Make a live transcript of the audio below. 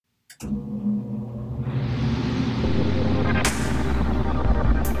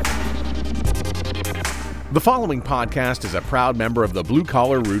The following podcast is a proud member of the Blue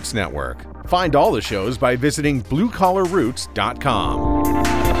Collar Roots Network. Find all the shows by visiting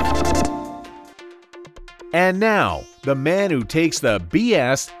bluecollarroots.com. And now, the man who takes the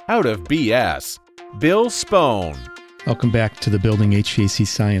BS out of BS, Bill Spohn. Welcome back to the Building HVAC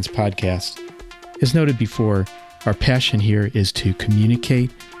Science podcast. As noted before, our passion here is to communicate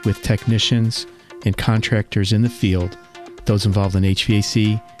with technicians and contractors in the field, those involved in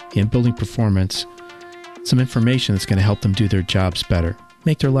HVAC and building performance, some information that's going to help them do their jobs better,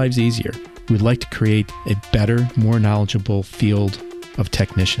 make their lives easier. We'd like to create a better, more knowledgeable field of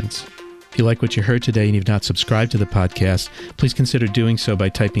technicians. If you like what you heard today and you've not subscribed to the podcast, please consider doing so by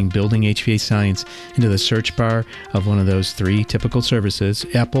typing Building HVAC Science into the search bar of one of those three typical services,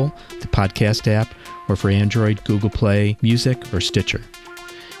 Apple, the podcast app, or for Android, Google Play, Music, or Stitcher.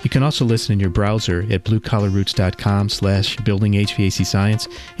 You can also listen in your browser at bluecollarroots.com/Building HVAC Science,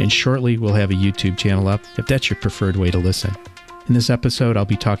 and shortly we'll have a YouTube channel up if that's your preferred way to listen. In this episode, I'll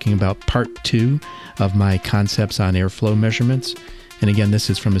be talking about part 2 of my concepts on airflow measurements. And again,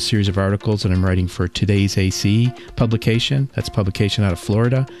 this is from a series of articles that I'm writing for Today's AC publication. That's a publication out of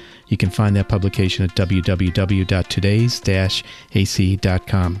Florida. You can find that publication at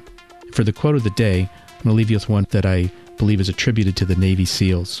www.todays-ac.com. For the quote of the day, I'm going to leave you with one that I believe is attributed to the Navy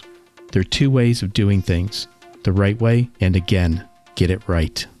SEALs. There are two ways of doing things, the right way and, again, get it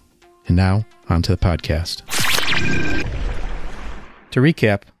right. And now, on to the podcast. To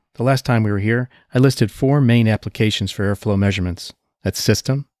recap, the last time we were here, I listed 4 main applications for airflow measurements. That's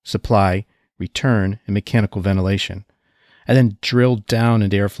system, supply, return, and mechanical ventilation. I then drilled down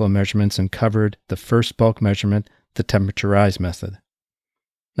into airflow measurements and covered the first bulk measurement, the temperature rise method.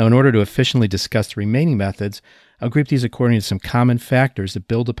 Now, in order to efficiently discuss the remaining methods, I'll group these according to some common factors that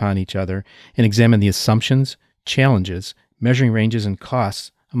build upon each other and examine the assumptions, challenges, measuring ranges, and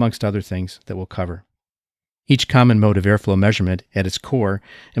costs, amongst other things that we'll cover. Each common mode of airflow measurement, at its core,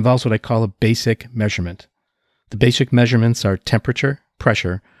 involves what I call a basic measurement. The basic measurements are temperature,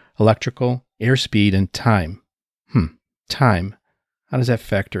 pressure, electrical, airspeed, and time. Time. How does that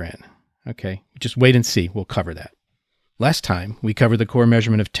factor in? Okay, just wait and see. We'll cover that. Last time, we covered the core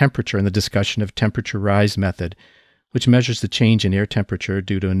measurement of temperature in the discussion of temperature rise method, which measures the change in air temperature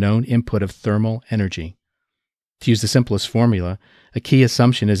due to a known input of thermal energy. To use the simplest formula, a key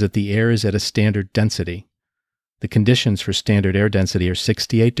assumption is that the air is at a standard density. The conditions for standard air density are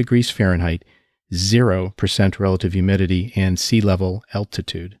 68 degrees Fahrenheit, 0% relative humidity, and sea level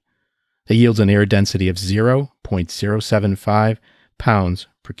altitude. That yields an air density of 0.075 pounds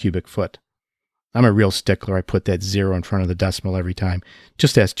per cubic foot. I'm a real stickler. I put that 0 in front of the decimal every time.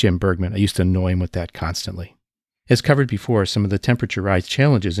 Just ask Jim Bergman. I used to annoy him with that constantly. As covered before, some of the temperature rise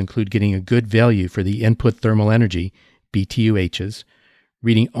challenges include getting a good value for the input thermal energy, BTUHs,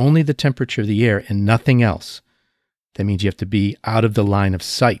 reading only the temperature of the air and nothing else. That means you have to be out of the line of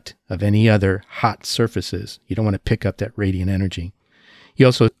sight of any other hot surfaces. You don't want to pick up that radiant energy. You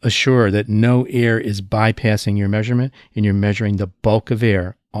also assure that no air is bypassing your measurement, and you're measuring the bulk of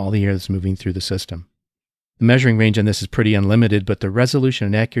air, all the air that's moving through the system. The measuring range on this is pretty unlimited, but the resolution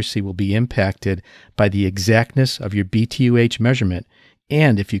and accuracy will be impacted by the exactness of your BTUH measurement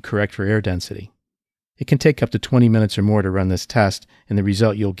and if you correct for air density. It can take up to 20 minutes or more to run this test, and the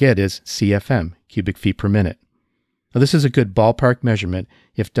result you'll get is CFM, cubic feet per minute. Now, this is a good ballpark measurement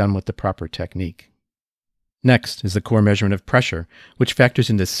if done with the proper technique. Next is the core measurement of pressure, which factors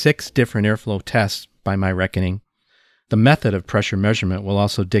into 6 different airflow tests by my reckoning. The method of pressure measurement will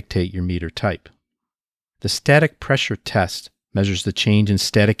also dictate your meter type. The static pressure test measures the change in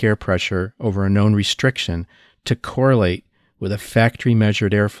static air pressure over a known restriction to correlate with a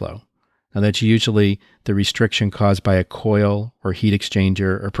factory-measured airflow. Now, that's usually the restriction caused by a coil or heat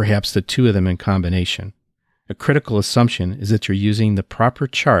exchanger, or perhaps the two of them in combination. A critical assumption is that you're using the proper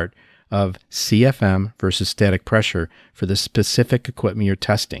chart of CFM versus static pressure for the specific equipment you're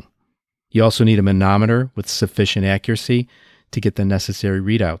testing. You also need a manometer with sufficient accuracy to get the necessary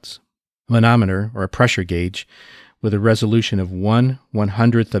readouts. A manometer, or a pressure gauge, with a resolution of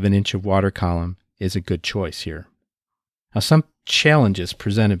 1/100th of an inch of water column is a good choice here. Now, some challenges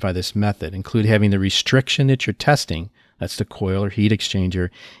presented by this method include having the restriction that you're testing, that's the coil or heat exchanger,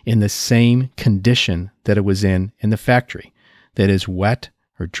 in the same condition that it was in the factory. That is wet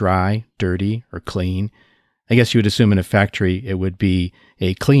or dry, dirty or clean. I guess you would assume in a factory it would be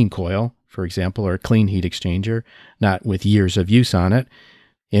a clean coil, for example, or a clean heat exchanger, not with years of use on it.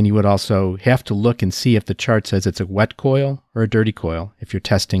 And you would also have to look and see if the chart says it's a wet coil or a dirty coil if you're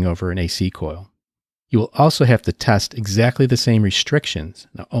testing over an AC coil. You will also have to test exactly the same restrictions.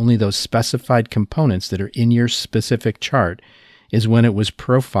 Now, only those specified components that are in your specific chart is when it was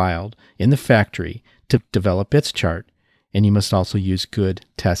profiled in the factory to develop its chart, and you must also use good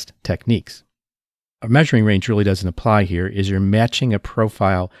test techniques. A measuring range really doesn't apply here, as you're matching a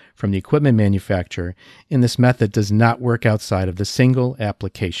profile from the equipment manufacturer, and this method does not work outside of the single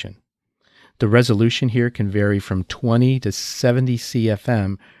application. The resolution here can vary from 20 to 70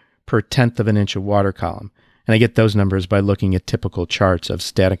 CFM per tenth of an inch of water column, and I get those numbers by looking at typical charts of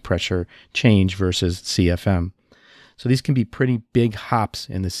static pressure change versus CFM. So these can be pretty big hops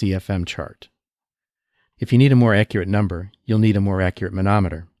in the CFM chart. If you need a more accurate number, you'll need a more accurate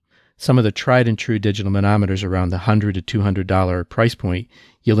manometer. Some of the tried and true digital manometers around the $100 to $200 price point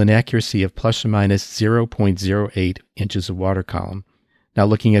yield an accuracy of plus or minus 0.08 inches of water column. Now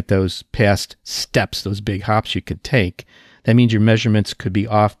looking at those past steps, those big hops you could take, that means your measurements could be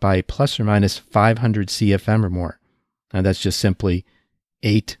off by plus or minus 500 CFM or more. Now that's just simply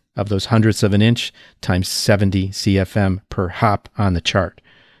 8 of those hundredths of an inch times 70 CFM per hop on the chart.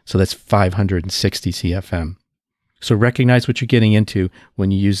 So that's 560 CFM. So recognize what you're getting into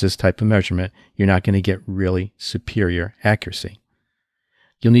when you use this type of measurement. You're not going to get really superior accuracy.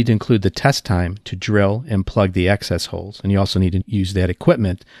 You'll need to include the test time to drill and plug the access holes. And you also need to use that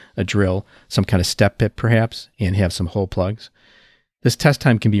equipment, a drill, some kind of step bit perhaps, and have some hole plugs. This test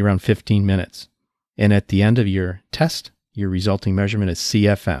time can be around 15 minutes. And at the end of your test, your resulting measurement is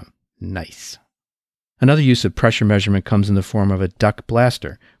CFM. Nice. Another use of pressure measurement comes in the form of a duct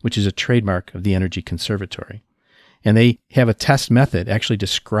blaster, which is a trademark of the Energy Conservatory. And they have a test method actually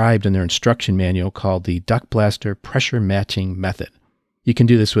described in their instruction manual called the duct blaster pressure matching method. You can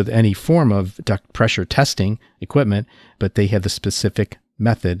do this with any form of duct pressure testing equipment, but they have the specific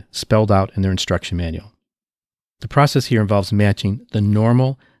method spelled out in their instruction manual. The process here involves matching the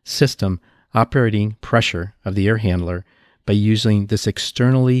normal system operating pressure of the air handler by using this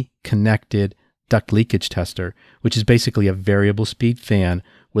externally connected duct leakage tester, which is basically a variable speed fan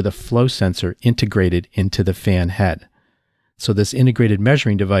with a flow sensor integrated into the fan head. So this integrated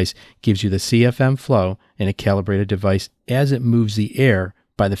measuring device gives you the CFM flow in a calibrated device as it moves the air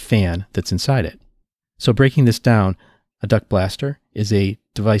by the fan that's inside it. So breaking this down, a duct blaster is a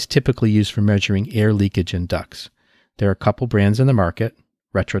device typically used for measuring air leakage in ducts. There are a couple brands in the market,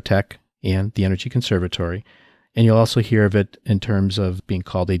 Retrotech and the Energy Conservatory, and you'll also hear of it in terms of being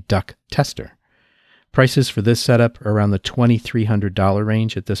called a duct tester. Prices for this setup are around the $2,300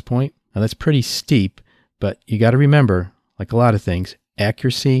 range at this point. Now that's pretty steep, but you got to remember, like a lot of things,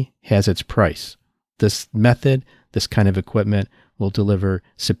 accuracy has its price. This method, this kind of equipment will deliver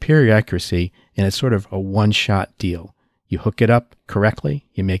superior accuracy, and it's sort of a one-shot deal. You hook it up correctly,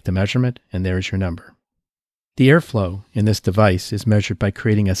 you make the measurement, and there's your number. The airflow in this device is measured by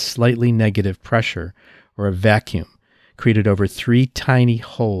creating a slightly negative pressure, or a vacuum, created over 3 tiny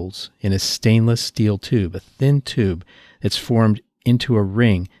holes in a stainless steel tube, a thin tube that's formed into a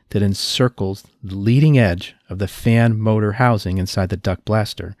ring that encircles the leading edge of the fan motor housing inside the duct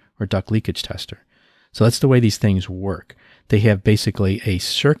blaster or duct leakage tester. So that's the way these things work. They have basically a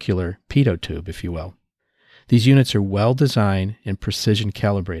circular pitot tube, if you will. These units are well designed and precision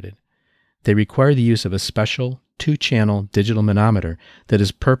calibrated. They require the use of a special 2-channel digital manometer that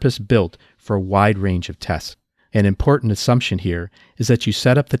is purpose-built for a wide range of tests. An important assumption here is that you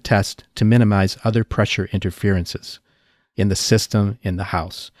set up the test to minimize other pressure interferences in the system, in the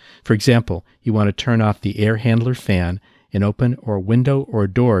house. For example, you want to turn off the air handler fan and open a window or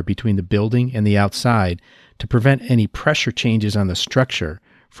door between the building and the outside to prevent any pressure changes on the structure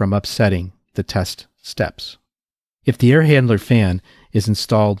from upsetting the test steps. If the air handler fan is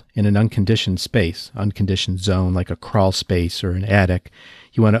installed in an unconditioned space, unconditioned zone like a crawl space or an attic,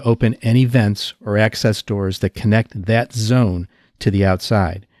 you want to open any vents or access doors that connect that zone to the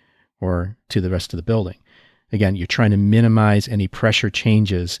outside or to the rest of the building. Again, you're trying to minimize any pressure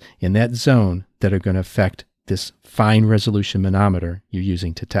changes in that zone that are going to affect this fine resolution manometer you're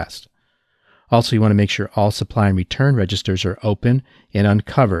using to test. Also, you want to make sure all supply and return registers are open and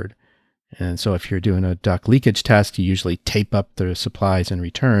uncovered. And so if you're doing a duct leakage test, you usually tape up the supplies and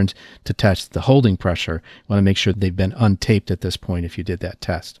returns to test the holding pressure. You want to make sure they've been untaped at this point if you did that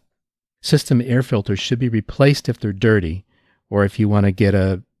test. System air filters should be replaced if they're dirty, or if you want to get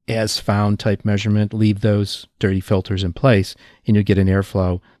a as-found type measurement, leave those dirty filters in place, and you'll get an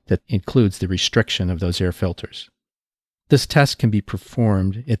airflow that includes the restriction of those air filters. This test can be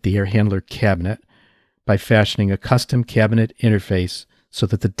performed at the air handler cabinet by fashioning a custom cabinet interface so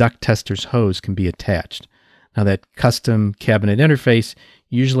that the duct tester's hose can be attached. Now that custom cabinet interface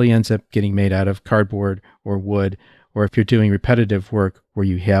usually ends up getting made out of cardboard or wood, or if you're doing repetitive work where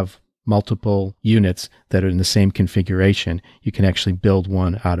you have multiple units that are in the same configuration, you can actually build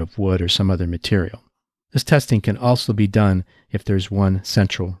one out of wood or some other material. This testing can also be done if there's one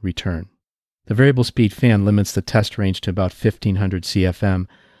central return. The variable speed fan limits the test range to about 1500 CFM,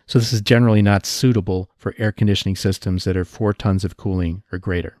 so this is generally not suitable for air conditioning systems that are 4 tons of cooling or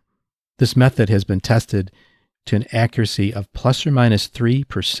greater. This method has been tested to an accuracy of plus or minus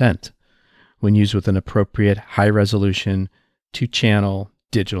 3% when used with an appropriate high-resolution 2-channel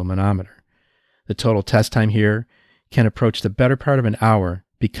digital manometer. The total test time here can approach the better part of an hour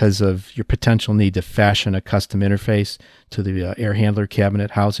because of your potential need to fashion a custom interface to the air handler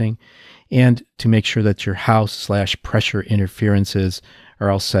cabinet housing and to make sure that your house/pressure interferences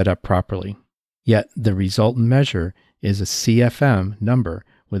are all set up properly. Yet the resultant measure is a CFM number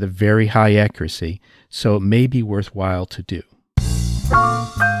with a very high accuracy, so it may be worthwhile to do.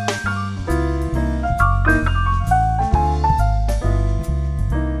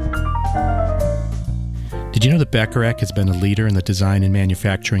 Did you know that Bacharach has been a leader in the design and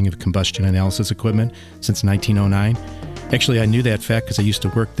manufacturing of combustion analysis equipment since 1909? Actually, I knew that fact because I used to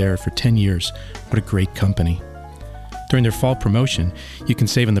work there for 10 years. What a great company. During their fall promotion, you can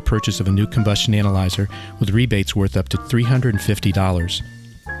save on the purchase of a new combustion analyzer with rebates worth up to $350.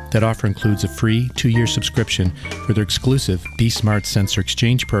 That offer includes a free 2-year subscription for their exclusive B-Smart Sensor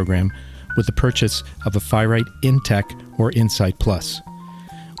Exchange program with the purchase of a Firite InTech or Insight Plus.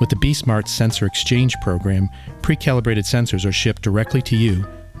 With the B-Smart Sensor Exchange program, pre-calibrated sensors are shipped directly to you.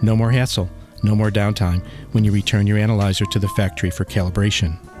 No more hassle, no more downtime when you return your analyzer to the factory for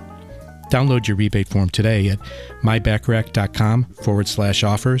calibration. Download your rebate form today at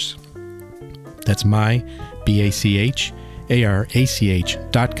mybacharach.com/offers. That's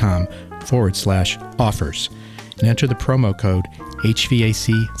mybacharach.com/offers. And enter the promo code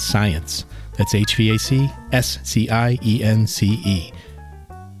HVAC Science. That's HVAC SCIENCE.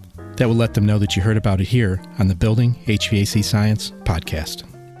 That will let them know that you heard about it here on the Building HVAC Science podcast.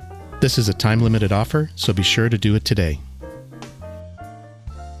 This is a time-limited offer, so be sure to do it today.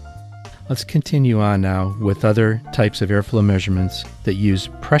 Let's continue on now with other types of airflow measurements that use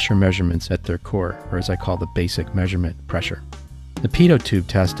pressure measurements at their core, or as I call the basic measurement, pressure. The pitot tube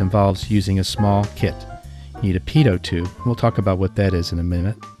test involves using a small kit. You need a pitot tube, and we'll talk about what that is in a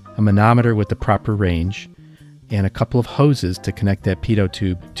minute, a manometer with the proper range, and a couple of hoses to connect that pitot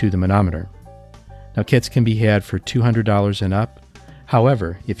tube to the manometer. Now, kits can be had for $200 and up.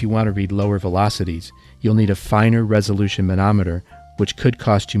 However, if you want to read lower velocities, you'll need a finer resolution manometer, which could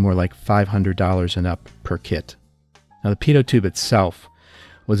cost you more like $500 and up per kit. Now, the pitot tube itself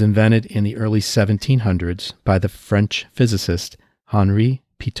was invented in the early 1700s by the French physicist Henri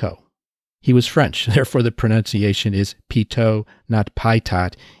Pitot. He was French, therefore the pronunciation is Pitot, not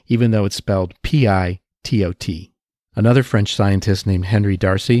Pitot, even though it's spelled P-I-T-O-T. Another French scientist named Henry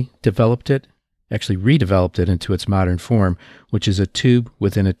Darcy redeveloped it into its modern form, which is a tube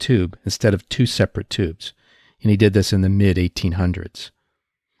within a tube instead of 2 separate tubes. And he did this in the mid-1800s.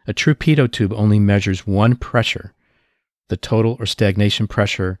 A true pitot tube only measures one pressure, the total or stagnation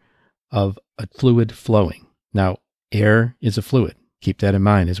pressure of a fluid flowing. Now, air is a fluid. Keep that in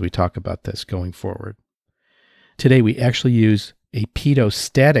mind as we talk about this going forward. Today, we actually use a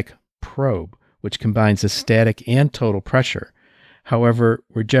pitot-static probe, which combines the static and total pressure. However,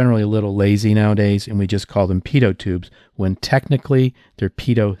 we're generally a little lazy nowadays, and we just call them pitot tubes, when technically they're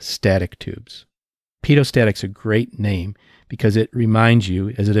pitot-static tubes. Pitot-static's a great name because it reminds you,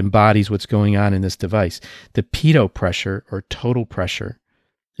 as it embodies what's going on in this device. The pitot pressure, or total pressure,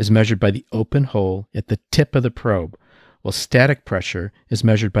 is measured by the open hole at the tip of the probe, while static pressure is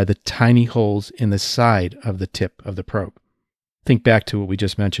measured by the tiny holes in the side of the tip of the probe. Think back to what we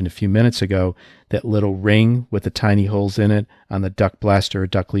just mentioned a few minutes ago, that little ring with the tiny holes in it on the duct blaster or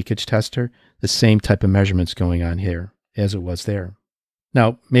duct leakage tester. The same type of measurements going on here as it was there.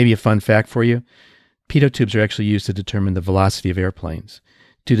 Now, maybe a fun fact for you. Pitot tubes are actually used to determine the velocity of airplanes.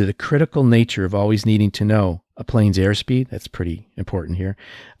 Due to the critical nature of always needing to know a plane's airspeed, that's pretty important here,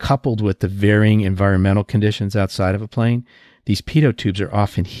 coupled with the varying environmental conditions outside of a plane, these pitot tubes are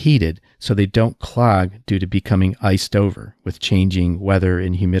often heated so they don't clog due to becoming iced over with changing weather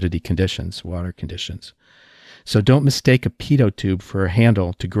and humidity conditions, water conditions. So don't mistake a pitot tube for a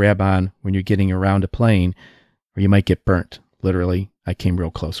handle to grab on when you're getting around a plane, or you might get burnt. Literally, I came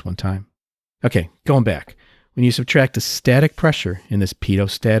real close one time. Okay, going back. When you subtract the static pressure in this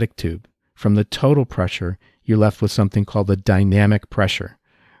pitot-static tube from the total pressure, you're left with something called the dynamic pressure,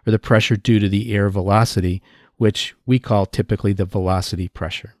 or the pressure due to the air velocity, which we call typically the velocity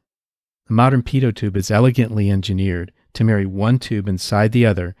pressure. The modern pitot tube is elegantly engineered to marry one tube inside the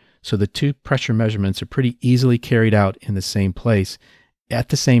other, so the two pressure measurements are pretty easily carried out in the same place at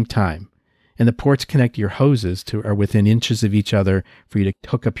the same time. And the ports connect your hoses are within inches of each other for you to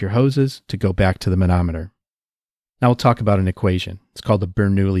hook up your hoses to go back to the manometer. Now we'll talk about an equation. It's called the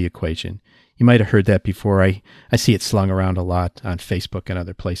Bernoulli equation. You might have heard that before. I see it slung around a lot on Facebook and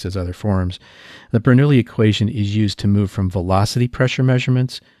other places, other forums. The Bernoulli equation is used to move from velocity pressure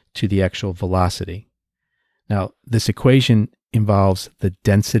measurements to the actual velocity. Now, this equation involves the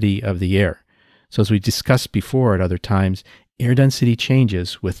density of the air. So as we discussed before at other times, air density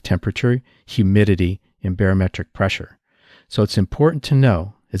changes with temperature, humidity, and barometric pressure. So it's important to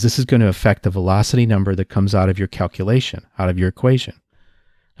know, as this is going to affect the velocity number that comes out of your calculation, out of your equation.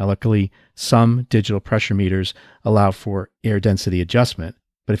 Now, luckily, some digital pressure meters allow for air density adjustment,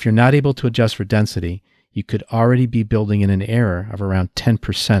 but if you're not able to adjust for density, you could already be building in an error of around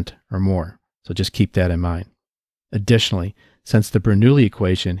 10% or more. So just keep that in mind. Additionally, since the Bernoulli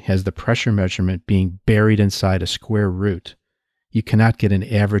equation has the pressure measurement being buried inside a square root, you cannot get an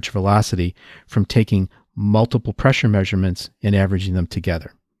average velocity from taking multiple pressure measurements and averaging them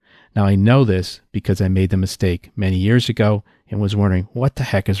together. Now, I know this because I made the mistake many years ago and was wondering, what the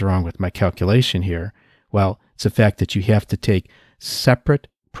heck is wrong with my calculation here? Well, it's the fact that you have to take separate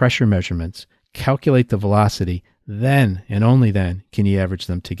pressure measurements, calculate the velocity, then and only then can you average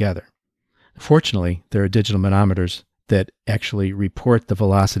them together. Fortunately, there are digital manometers that actually report the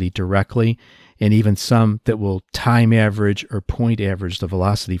velocity directly, and even some that will time average or point average the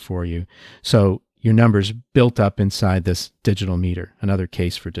velocity for you. So your number's built up inside this digital meter, another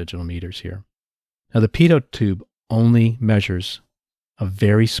case for digital meters here. Now, the pitot tube only measures a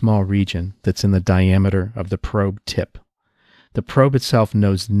very small region that's in the diameter of the probe tip. The probe itself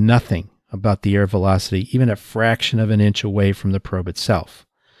knows nothing about the air velocity, even a fraction of an inch away from the probe itself.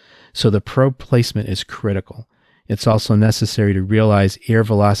 So the probe placement is critical. It's also necessary to realize air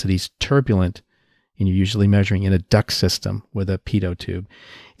velocity is turbulent, and you're usually measuring in a duct system with a pitot tube.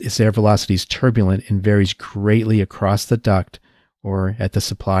 This air velocity is turbulent and varies greatly across the duct or at the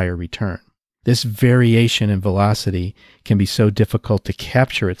supply or return. This variation in velocity can be so difficult to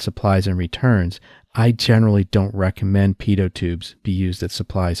capture at supplies and returns, I generally don't recommend pitot tubes be used at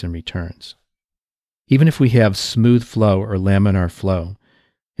supplies and returns. Even if we have smooth flow or laminar flow,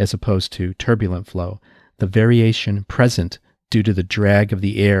 as opposed to turbulent flow, the variation present due to the drag of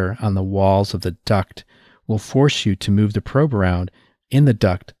the air on the walls of the duct will force you to move the probe around in the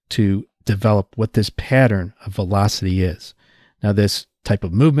duct to develop what this pattern of velocity is. Now, this type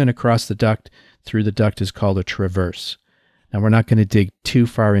of movement across the duct through the duct is called a traverse. Now, we're not going to dig too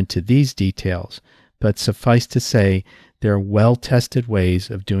far into these details, but suffice to say, there are well-tested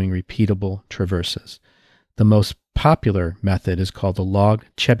ways of doing repeatable traverses. The most popular method is called the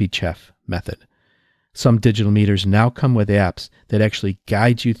log-Chebyshev method. Some digital meters now come with apps that actually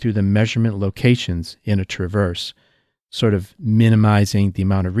guide you through the measurement locations in a traverse, sort of minimizing the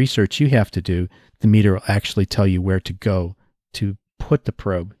amount of research you have to do. The meter will actually tell you where to go to put the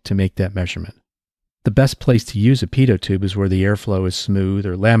probe to make that measurement. The best place to use a pitot tube is where the airflow is smooth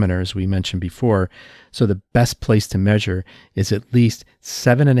or laminar, as we mentioned before. So the best place to measure is at least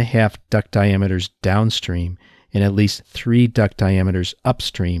 7.5 duct diameters downstream and at least 3 duct diameters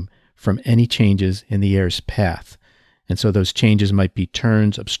upstream from any changes in the air's path. And so those changes might be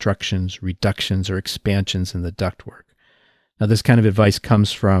turns, obstructions, reductions, or expansions in the ductwork. Now, this kind of advice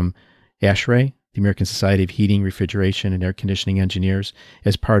comes from ASHRAE, the American Society of Heating, Refrigeration, and Air Conditioning Engineers,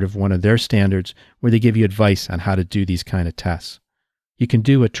 as part of one of their standards where they give you advice on how to do these kind of tests. You can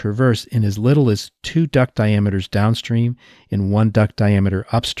do a traverse in as little as 2 duct diameters downstream and 1 duct diameter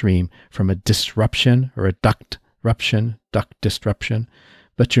upstream from a disruption or a duct ruption, duct disruption,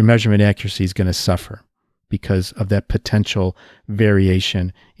 but your measurement accuracy is going to suffer because of that potential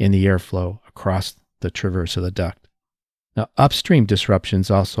variation in the airflow across the traverse of the duct. Now, upstream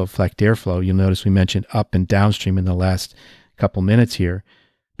disruptions also affect airflow. You'll notice we mentioned up and downstream in the last couple minutes here,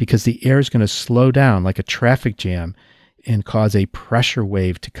 because the air is going to slow down like a traffic jam and cause a pressure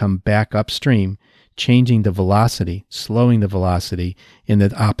wave to come back upstream, changing the velocity, slowing the velocity in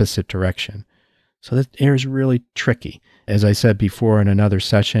the opposite direction. So that air is really tricky. As I said before in another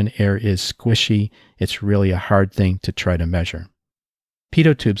session, air is squishy. It's really a hard thing to try to measure.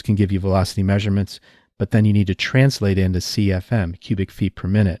 Pitot tubes can give you velocity measurements, but then you need to translate it into CFM, cubic feet per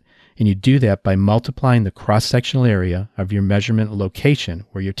minute. And you do that by multiplying the cross-sectional area of your measurement location,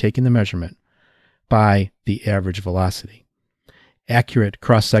 where you're taking the measurement, by the average velocity. Accurate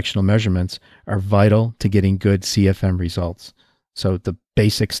cross-sectional measurements are vital to getting good CFM results. So the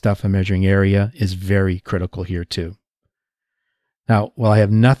basic stuff of measuring area is very critical here too. Now, while I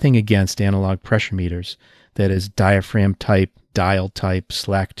have nothing against analog pressure meters, that is diaphragm type, dial type,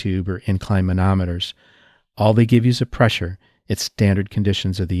 slack tube, or incline manometers, all they give you is a pressure. It's standard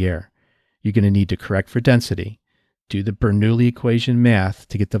conditions of the air. You're going to need to correct for density, do the Bernoulli equation math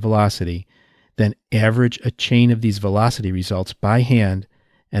to get the velocity, Then average a chain of these velocity results by hand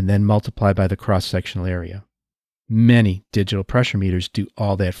and then multiply by the cross-sectional area. Many digital pressure meters do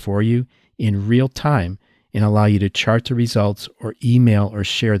all that for you in real time and allow you to chart the results or email or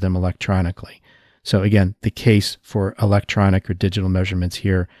share them electronically. So again, the case for electronic or digital measurements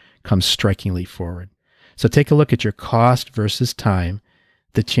here comes strikingly forward. So take a look at your cost versus time,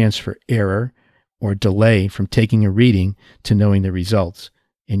 the chance for error or delay from taking a reading to knowing the results,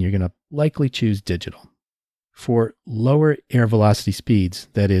 and you're going to likely choose digital. For lower air velocity speeds,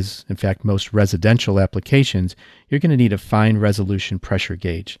 that is, in fact, most residential applications, you're going to need a fine resolution pressure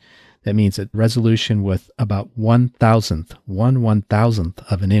gauge. That means a resolution with about 1/1000th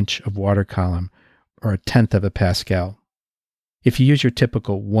of an inch of water column, or 1/10 of a Pascal. If you use your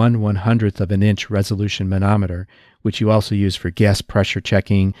typical 1/100th of an inch resolution manometer, which you also use for gas pressure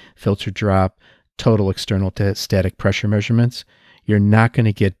checking, filter drop, total external static pressure measurements, you're not going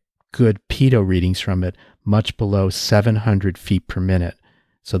to get good pitot readings from it much below 700 feet per minute.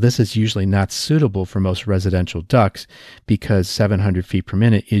 So this is usually not suitable for most residential ducts because 700 feet per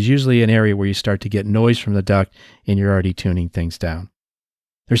minute is usually an area where you start to get noise from the duct and you're already tuning things down.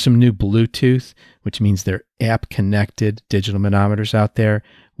 There's some new Bluetooth, which means they're app-connected digital manometers out there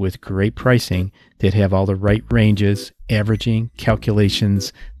with great pricing that have all the right ranges, averaging,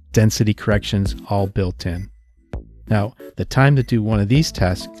 calculations, density corrections, all built in. Now, the time to do one of these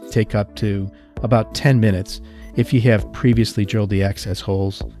tests can take up to about 10 minutes if you have previously drilled the access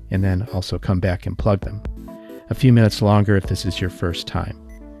holes and then also come back and plug them. A few minutes longer if this is your first time.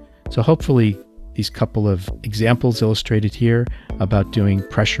 So hopefully these couple of examples illustrated here about doing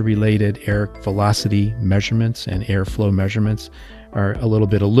pressure-related air velocity measurements and airflow measurements are a little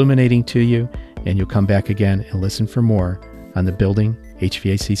bit illuminating to you, and you'll come back again and listen for more on the Building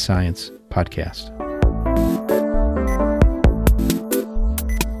HVAC Science podcast.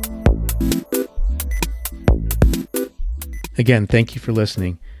 Again, thank you for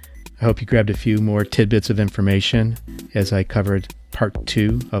listening. I hope you grabbed a few more tidbits of information as I covered part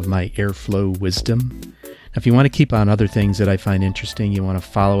 2 of my airflow wisdom. Now, if you want to keep on other things that I find interesting, you want to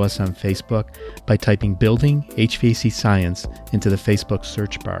follow us on Facebook by typing Building HVAC Science into the Facebook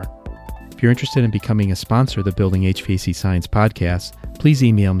search bar. If you're interested in becoming a sponsor of the Building HVAC Science podcast, please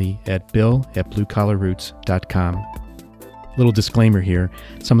email me at bill@bluecollarroots.com. Little disclaimer here,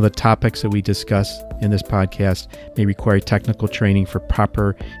 some of the topics that we discuss in this podcast may require technical training for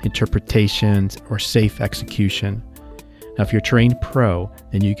proper interpretations or safe execution. Now, if you're a trained pro,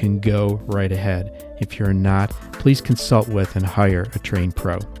 then you can go right ahead. If you're not, please consult with and hire a trained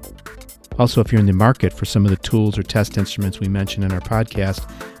pro. Also, if you're in the market for some of the tools or test instruments we mentioned in our podcast,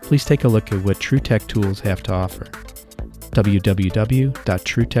 please take a look at what TruTech Tools have to offer.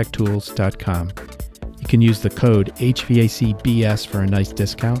 www.trutechtools.com. You can use the code HVACBS for a nice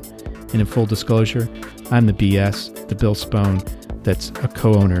discount. And in full disclosure, I'm the BS, the Bill Spohn, that's a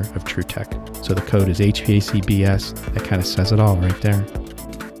co-owner of TruTech. So the code is HVACBS. That kind of says it all right there.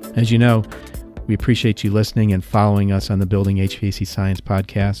 As you know, we appreciate you listening and following us on the Building HVAC Science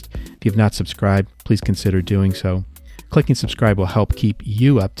podcast. If you have not subscribed, please consider doing so. Clicking subscribe will help keep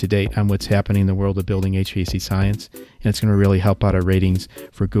you up to date on what's happening in the world of building HVAC science, and it's going to really help out our ratings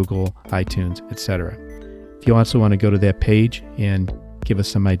for Google, iTunes, etc. If you also want to go to that page and give us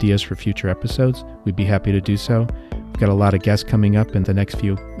some ideas for future episodes, we'd be happy to do so. We've got a lot of guests coming up in the next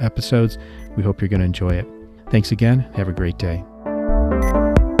few episodes. We hope you're going to enjoy it. Thanks again. Have a great day.